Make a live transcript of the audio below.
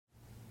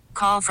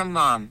Call from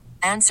mom.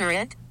 Answer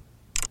it.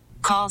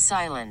 Call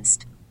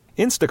silenced.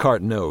 Instacart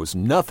knows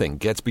nothing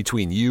gets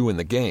between you and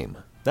the game.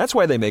 That's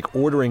why they make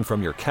ordering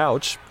from your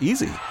couch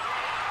easy.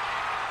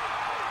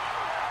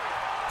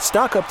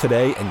 Stock up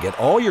today and get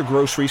all your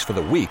groceries for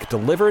the week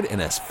delivered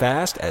in as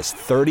fast as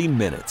 30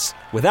 minutes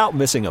without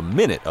missing a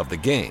minute of the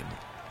game.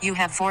 You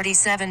have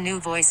 47 new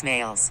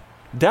voicemails.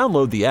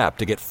 Download the app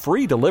to get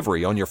free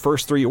delivery on your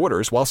first 3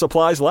 orders while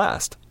supplies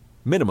last.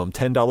 Minimum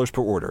 $10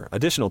 per order.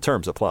 Additional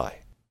terms apply.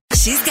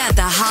 She's got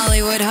the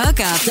Hollywood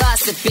hookup.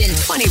 Gossiping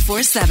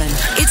 24/7.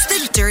 It's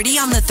the Dirty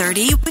on the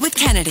 30 with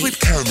Kennedy.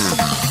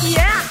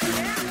 Yeah.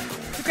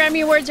 The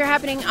Grammy Awards are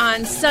happening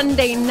on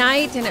Sunday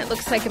night, and it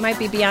looks like it might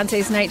be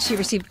Beyonce's night. She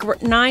received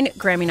 9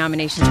 Grammy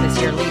nominations this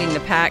year, leading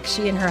the pack.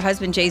 She and her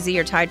husband, Jay-Z,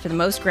 are tied for the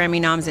most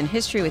Grammy noms in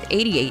history with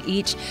 88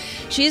 each.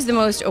 She is the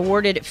most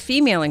awarded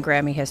female in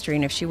Grammy history,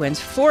 and if she wins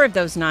 4 of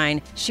those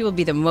 9, she will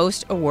be the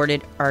most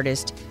awarded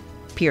artist,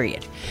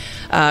 period.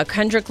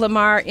 Kendrick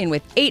Lamar in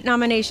with 8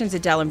 nominations,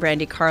 Adele and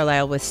Brandi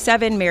Carlile with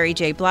 7, Mary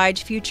J.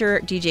 Blige, Future,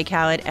 DJ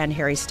Khaled, and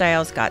Harry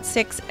Styles got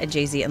 6, and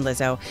Jay-Z and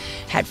Lizzo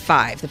had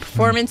 5. The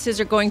performances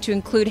are going to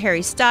include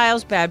Harry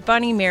Styles, Bad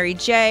Bunny, Mary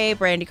J.,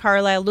 Brandi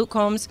Carlile, Luke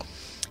Combs,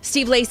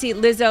 Steve Lacy,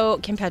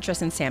 Lizzo, Kim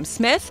Petras, and Sam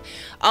Smith.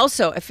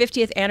 Also, a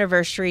 50th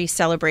anniversary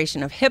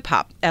celebration of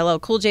hip-hop. LL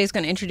Cool J is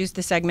going to introduce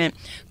the segment.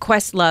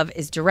 Questlove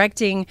is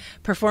directing.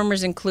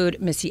 Performers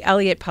include Missy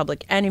Elliott,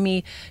 Public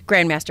Enemy,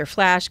 Grandmaster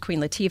Flash, Queen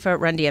Latifah,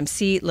 Run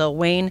DMC, Lil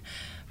Wayne,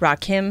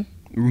 Rakim.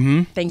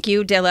 Thank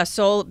you. De La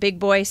Soul,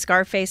 Big Boy,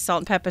 Scarface, Salt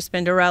and Pepper,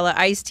 Spinderella,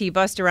 Ice-T,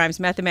 Busta Rhymes,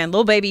 Method Man,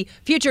 Lil Baby,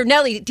 Future,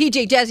 Nelly,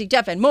 DJ Jazzy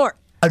Jeff, and more.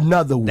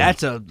 Another one.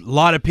 That's a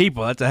lot of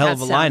people. That's a hell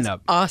of a lineup.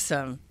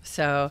 Awesome.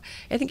 So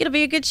I think it'll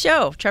be a good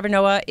show. Trevor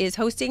Noah is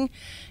hosting,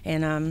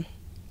 and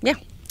yeah.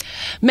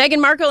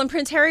 Meghan Markle and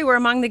Prince Harry were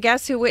among the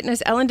guests who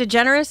witnessed Ellen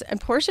DeGeneres and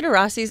Portia de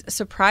Rossi's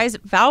surprise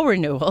vow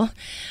renewal.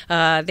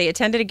 They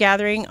attended a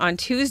gathering on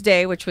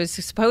Tuesday, which was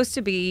supposed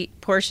to be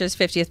Portia's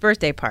 50th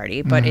birthday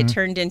party, but it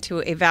turned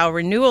into a vow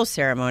renewal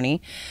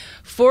ceremony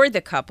for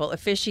the couple,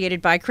 officiated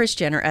by Kris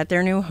Jenner at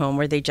their new home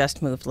where they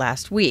just moved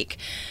last week.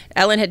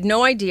 Ellen had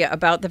no idea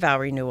about the vow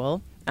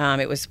renewal.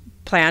 It was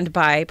planned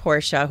by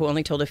Portia, who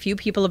only told a few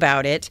people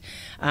about it.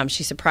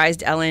 She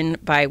surprised Ellen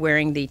by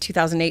wearing the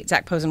 2008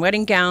 Zac Posen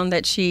wedding gown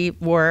that she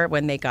wore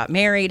when they got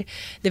married.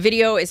 The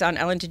video is on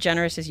Ellen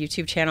DeGeneres'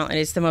 YouTube channel, and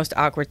it's the most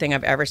awkward thing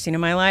I've ever seen in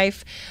my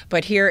life.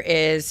 But here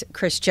is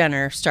Kris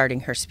Jenner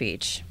starting her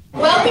speech.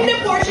 Welcome to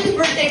Portia's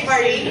birthday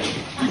party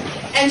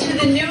and to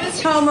the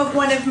newest home of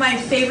one of my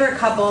favorite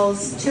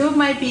couples, 2 of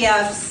my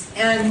BFs,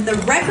 and the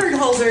record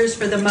holders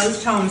for the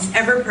most homes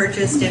ever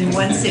purchased in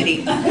one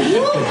city.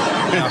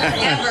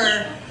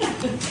 Ever,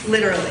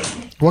 literally.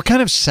 What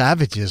kind of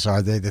savages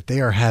are they that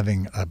they are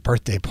having a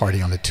birthday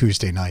party on a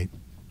Tuesday night?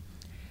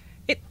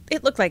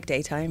 It looked like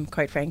daytime,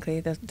 quite frankly.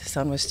 The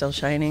sun was still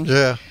shining.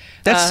 Yeah.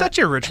 That's such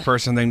a rich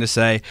person thing to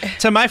say.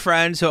 To my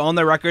friends who own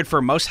the record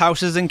for most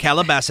houses in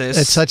Calabasas.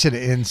 It's such an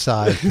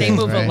inside thing, They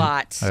move right? a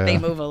lot. Yeah. They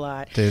move a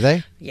lot. Do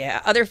they?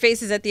 Yeah. Other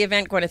faces at the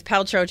event, Gwyneth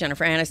Paltrow,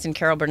 Jennifer Aniston,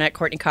 Carol Burnett,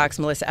 Courtney Cox,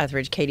 Melissa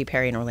Etheridge, Katy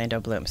Perry, and Orlando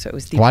Bloom. So it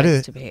was the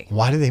place to be.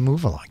 Why do they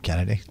move a lot,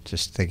 Kennedy?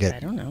 Just they get I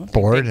don't know.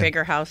 bored?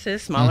 Bigger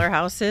houses, smaller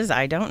houses.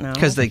 I don't know.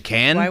 Because they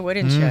can. Why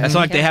wouldn't you? It's not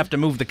like they have to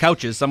move the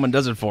couches. Someone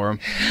does it for them.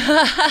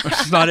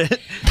 That's not it.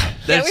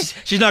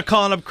 She's not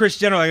calling up Kris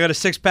Jenner. I got a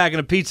 6-pack and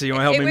a pizza. You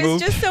want to help me move? It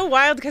was just so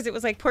wild because it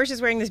was like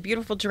Portia's wearing this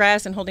beautiful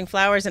dress and holding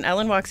flowers, and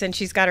Ellen walks in.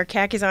 She's got her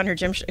khakis on, her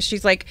gym.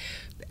 She's like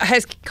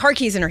has car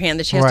keys in her hand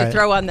that she has to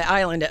throw on the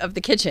island of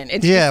the kitchen.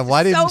 It's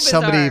why didn't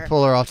somebody bizarre.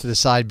 pull her off to the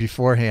side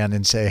beforehand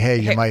and say, "Hey,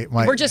 you might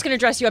We're just going to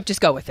dress you up.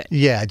 Just go with it."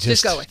 Yeah,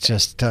 just go with it.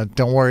 Just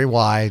don't worry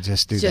why.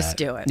 Just do that. Just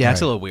do it. Yeah,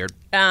 it's a little weird.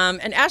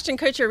 And Ashton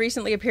Kutcher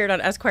recently appeared on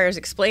Esquire's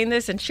Explain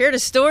This and shared a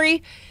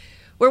story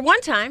where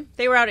one time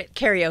they were out at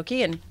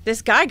karaoke and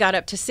this guy got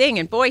up to sing,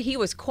 and boy, he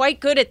was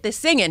quite good at the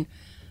singing.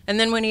 And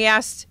then when he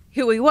asked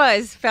who he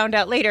was, found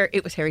out later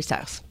it was Harry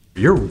Styles.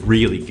 You're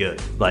really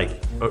good, like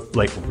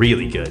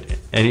really good.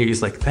 And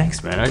he's like,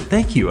 thanks, man.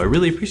 Thank you. I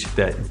really appreciate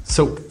that.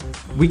 So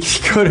we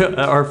go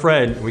to our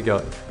friend and we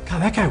go,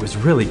 God, that guy was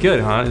really good,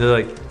 huh? And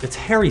they're like, it's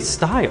Harry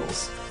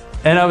Styles.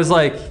 And I was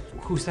like,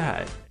 who's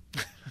that?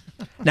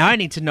 Now I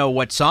need to know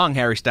what song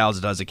Harry Styles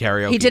does at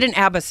karaoke. He did an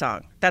ABBA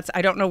song.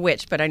 I don't know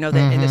which, but I know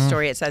that in the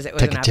story it says it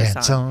was Take an a ABBA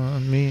chance song.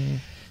 on me.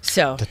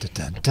 So I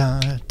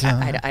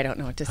don't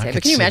know what to say.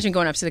 But can you imagine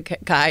going up to the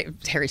guy,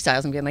 Harry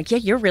Styles, and being like, yeah,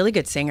 you're a really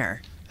good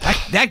singer.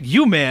 That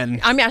you, man.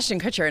 I'm Ashton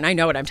Kutcher, and I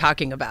know what I'm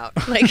talking about.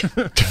 Like,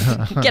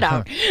 get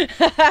out.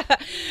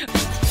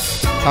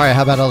 All right,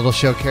 how about a little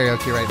show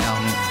karaoke right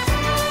now?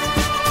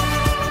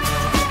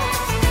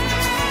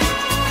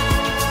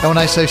 And when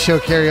I say show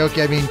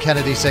karaoke, I mean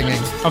Kennedy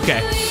singing.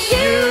 Okay.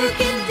 You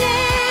can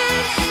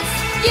dance,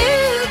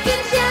 you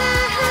can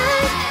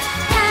jive,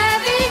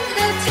 having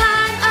the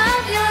time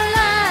of your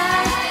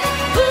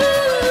life.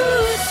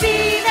 Ooh,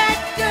 see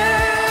that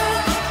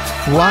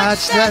girl.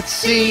 Watch that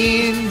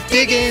scene,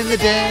 digging the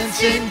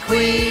dancing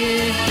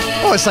queen.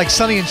 Oh, it's like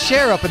Sonny and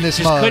Cher up in this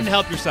Just mode. couldn't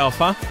help yourself,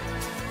 huh?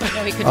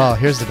 No, he could Oh, not.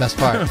 here's the best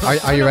part.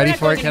 Are you ready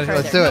for it, Kennedy?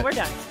 Let's do No, it. we're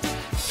done.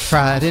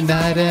 Friday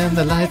night and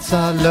the lights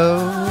are low.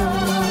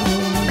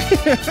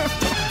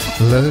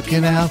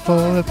 Looking out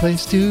for a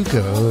place to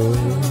go.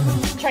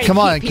 Come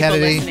on,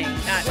 Kennedy.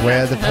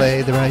 Where they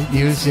play the right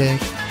music.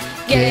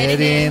 Get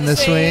in the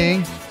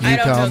swing. You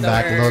come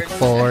back, look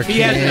for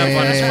He has enough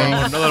on his King.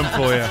 phone. Let him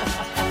for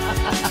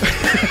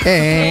you.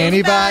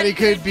 Anybody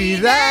could be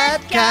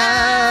that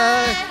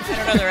guy. I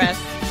don't know the rest.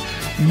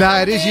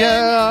 Night is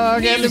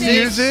young and the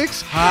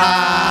music's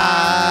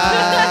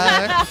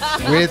high.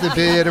 With a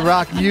bit of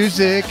rock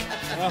music,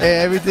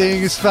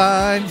 everything is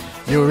fine.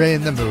 You're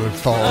in the mood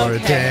for a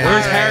dance.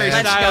 Where's Harry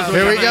Styles?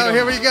 Here we go,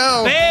 here we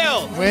go.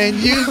 Fail. When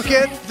you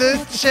get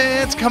the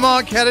chance. Come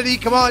on, Kennedy,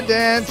 come on,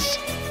 dance.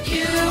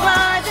 You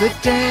are The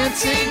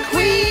dancing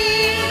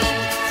queen,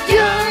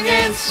 young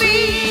and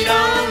sweet,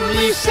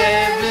 only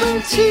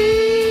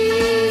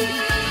 17.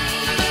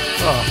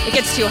 It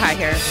gets too high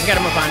here. We got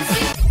to move on.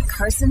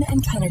 Carson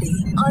and Kennedy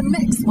on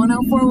Mix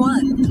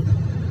 104.1.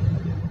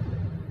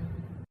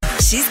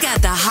 She's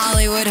got the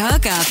Hollywood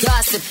hookup.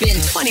 Gossiping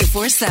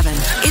 24/7.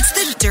 It's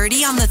the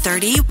Dirty on the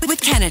 30 with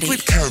Kennedy.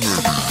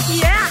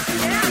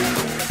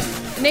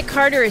 Nick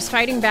Carter is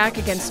fighting back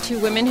against two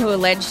women who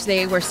allege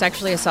they were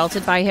sexually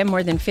assaulted by him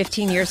more than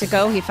 15 years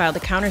ago. He filed a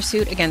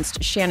countersuit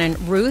against Shannon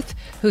Ruth,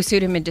 who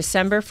sued him in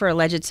December for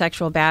alleged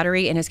sexual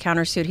battery. In his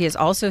countersuit, he is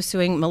also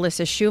suing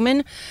Melissa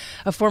Schumann,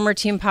 a former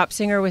teen pop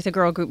singer with the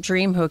girl group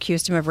Dream, who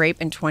accused him of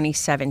rape in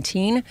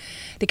 2017.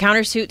 The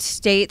countersuit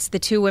states the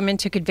two women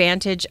took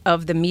advantage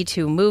of the Me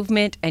Too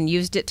movement and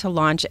used it to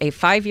launch a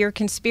 5-year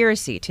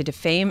conspiracy to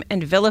defame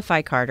and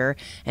vilify Carter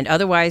and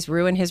otherwise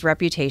ruin his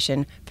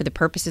reputation for the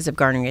purposes of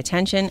garnering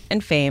attention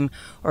and fame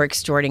or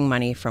extorting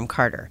money from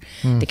Carter.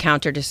 The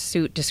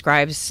countersuit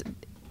describes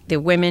the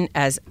women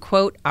as,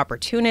 quote,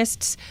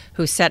 opportunists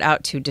who set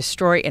out to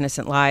destroy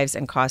innocent lives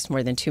and cost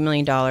more than $2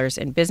 million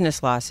in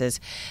business losses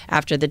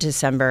after the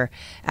December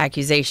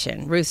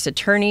accusation. Ruth's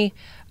attorney,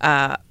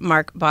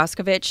 Mark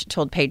Boscovich,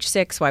 told Page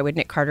Six, why would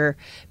Nick Carter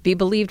be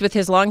believed with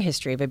his long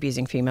history of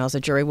abusing females?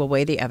 A jury will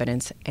weigh the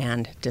evidence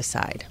and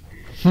decide.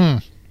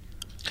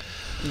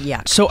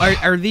 Yeah. So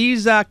are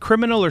these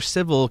criminal or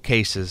civil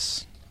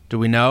cases? Do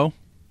we know?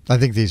 I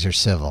think these are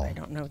civil. I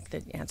don't know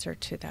the answer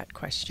to that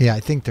question. Yeah, I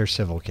think they're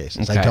civil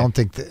cases. Okay. I don't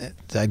think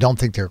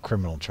they're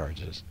criminal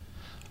charges.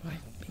 I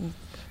mean,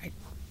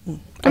 don't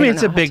it's know. a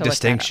I'll have big to look that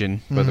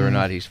distinction whether or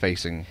not he's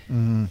facing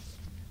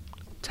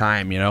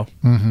time, you know?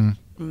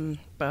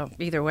 Well,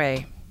 either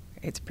way,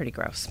 it's pretty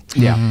gross.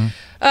 Yeah.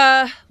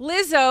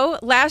 Lizzo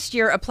last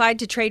year applied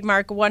to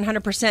trademark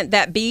 100%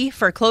 That Bee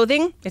for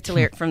clothing. It's a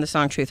lyric from the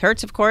song Truth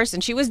Hurts, of course,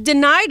 and she was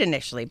denied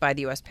initially by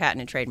the U.S. Patent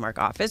and Trademark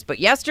Office. But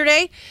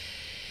yesterday,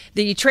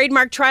 the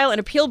Trademark Trial and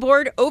Appeal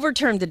Board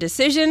overturned the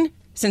decision.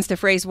 Since the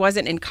phrase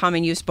wasn't in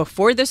common use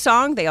before the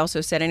song, they also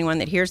said anyone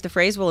that hears the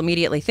phrase will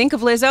immediately think of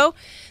Lizzo.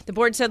 The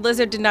board said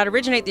Lizzo did not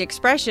originate the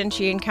expression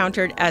she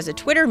encountered as a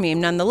Twitter meme.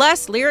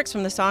 Nonetheless, lyrics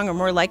from the song are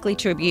more likely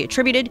to be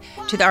attributed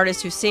to the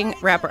artists who sing,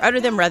 rap, or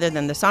utter them rather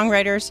than the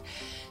songwriters.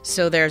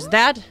 So there's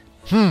that.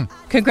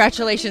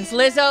 Congratulations,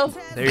 Lizzo.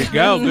 There you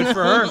go. Good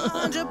for her.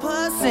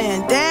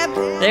 100% that.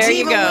 There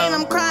you Even go. when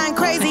I'm crying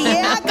crazy,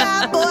 yeah, I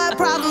got boy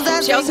problems.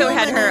 That's She also for you.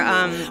 had her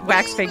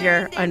wax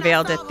figure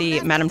unveiled at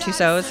the Madame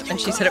Tussauds, and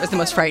she said it was the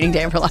most frightening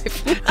day of her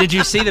life. Did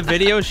you see the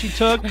video she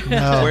took?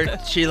 No. Where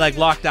she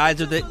locked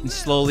eyes with it and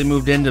slowly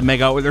moved in to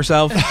make out with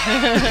herself?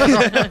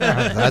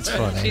 That's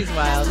funny. She's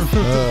wild.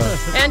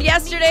 And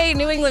yesterday,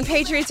 New England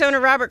Patriots owner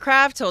Robert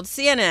Kraft told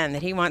CNN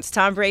that he wants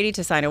Tom Brady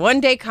to sign a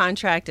one-day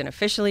contract and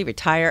officially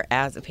retire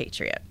as a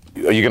Patriot.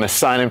 Are you going to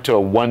sign him to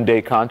a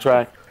one-day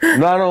contract?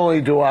 Not only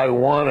do I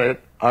want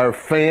it, our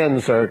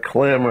fans are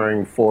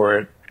clamoring for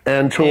it.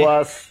 And to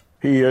us,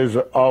 he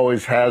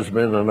always has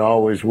been and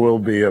always will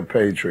be a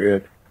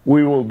Patriot.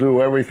 We will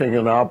do everything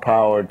in our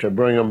power to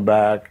bring him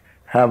back,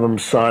 have him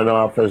sign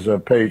off as a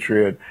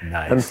Patriot,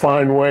 and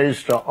find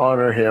ways to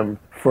honor him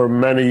for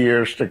many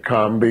years to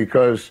come,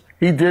 because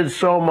he did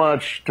so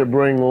much to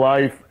bring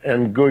life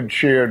and good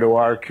cheer to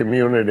our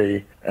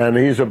community. And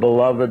he's a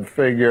beloved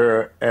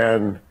figure,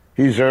 and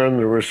he's earned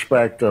the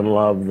respect and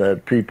love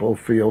that people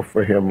feel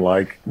for him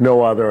like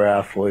no other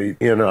athlete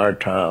in our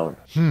town.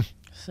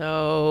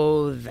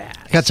 So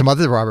that. Got some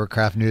other Robert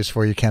Kraft news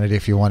for you, Kennedy,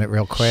 if you want it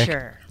real quick.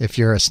 Sure. If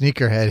you're a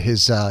sneakerhead,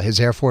 his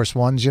Air Force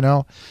Ones,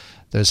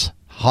 those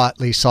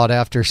hotly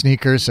sought-after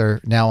sneakers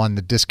are now on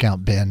the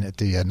discount bin at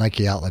the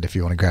Nike outlet if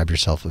you want to grab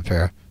yourself a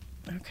pair.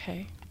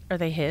 Okay. Are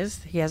they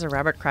his? He has a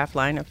Robert Kraft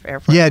line of Air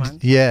Force Yeah,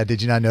 Ones. yeah.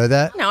 Did you not know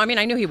that? No, I mean,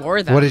 I knew he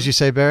wore them. What did you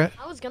say, Barrett?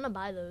 I was gonna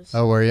buy those.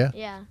 Oh, were you?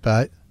 Yeah.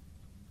 But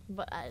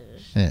I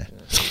just... yeah,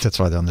 that's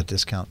why they're on the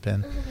discount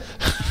bin.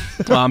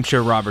 Well, I'm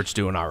sure Robert's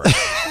doing all right.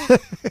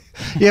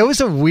 Yeah, it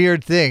was a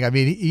weird thing. I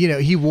mean,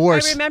 he wore.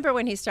 I remember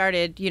when he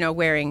started,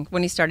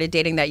 when he started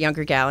dating that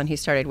younger gal, and he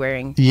started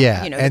wearing.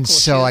 Yeah, the and cool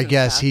so shoes I and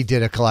guess stuff. he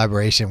did a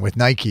collaboration with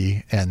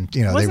Nike, and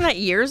Wasn't that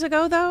years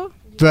ago though?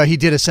 But he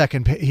did a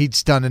second.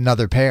 He's done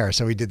another pair,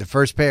 so he did the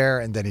first pair,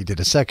 and then he did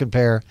a second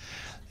pair.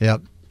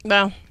 Yep.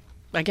 Well,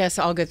 I guess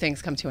all good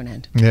things come to an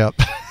end. Yep.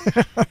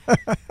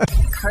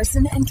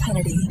 Carson and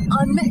Kennedy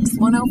on Mix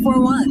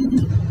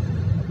 104.1.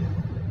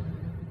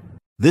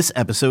 This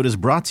episode is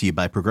brought to you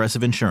by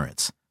Progressive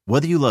Insurance.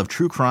 Whether you love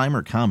true crime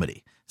or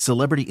comedy,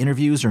 celebrity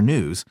interviews or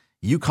news,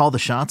 you call the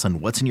shots on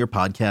what's in your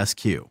podcast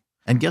queue.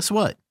 And guess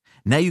what?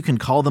 Now you can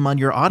call them on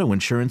your auto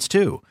insurance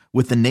too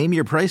with the Name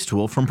Your Price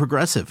tool from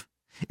Progressive.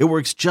 It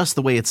works just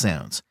the way it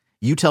sounds.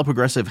 You tell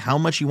Progressive how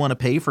much you want to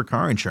pay for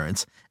car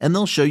insurance, and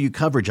they'll show you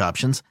coverage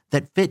options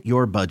that fit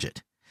your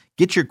budget.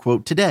 Get your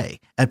quote today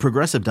at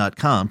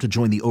Progressive.com to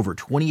join the over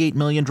 28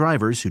 million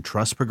drivers who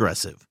trust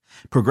Progressive.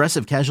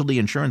 Progressive Casualty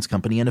Insurance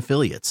Company and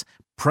Affiliates.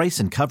 Price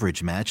and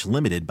coverage match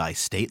limited by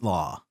state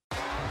law.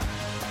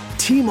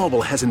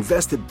 T-Mobile has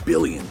invested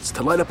billions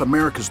to light up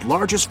America's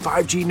largest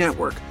 5G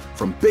network,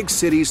 from big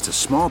cities to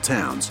small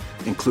towns,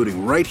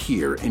 including right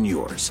here in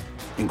yours.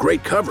 And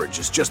great coverage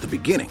is just the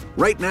beginning.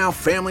 Right now,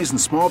 families and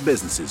small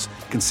businesses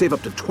can save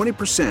up to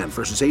 20%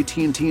 versus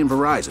AT&T and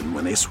Verizon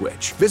when they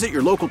switch. Visit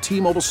your local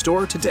T-Mobile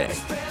store today.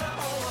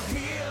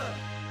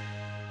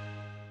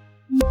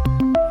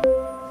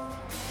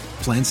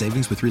 Plan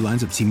savings with 3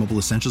 lines of T-Mobile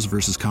Essentials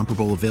versus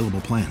comparable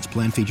available plans.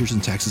 Plan features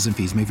and taxes and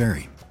fees may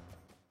vary.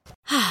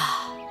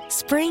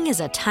 Spring is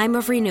a time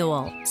of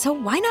renewal, so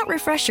why not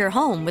refresh your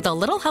home with a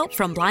little help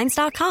from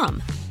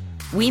Blinds.com?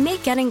 We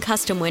make getting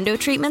custom window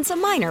treatments a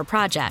minor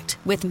project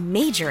with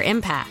major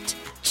impact.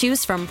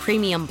 Choose from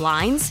premium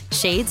blinds,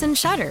 shades, and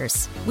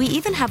shutters. We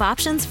even have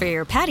options for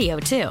your patio,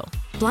 too.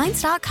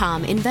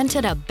 Blinds.com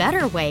invented a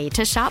better way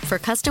to shop for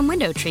custom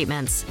window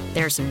treatments.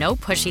 There's no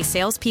pushy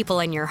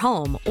salespeople in your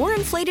home or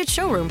inflated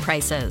showroom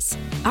prices.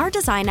 Our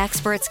design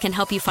experts can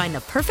help you find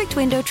the perfect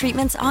window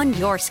treatments on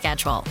your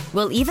schedule.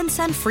 We'll even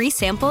send free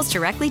samples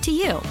directly to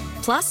you.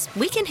 Plus,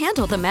 we can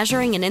handle the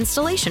measuring and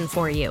installation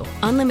for you.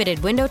 Unlimited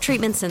window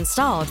treatments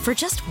installed for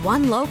just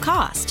one low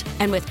cost.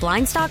 And with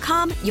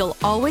Blinds.com, you'll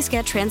always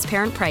get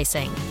transparent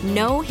pricing.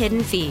 No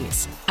hidden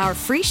fees. Our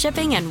free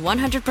shipping and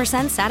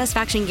 100%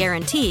 satisfaction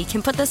guarantee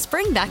can put the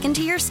spring back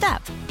into your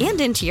step and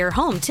into your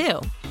home,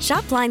 too.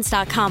 Shop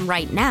Blinds.com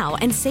right now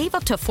and save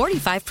up to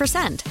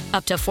 45%.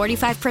 Up to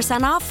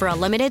 45% off for a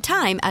limited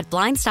time at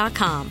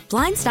Blinds.com.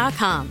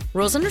 Blinds.com.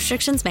 Rules and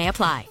restrictions may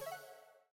apply.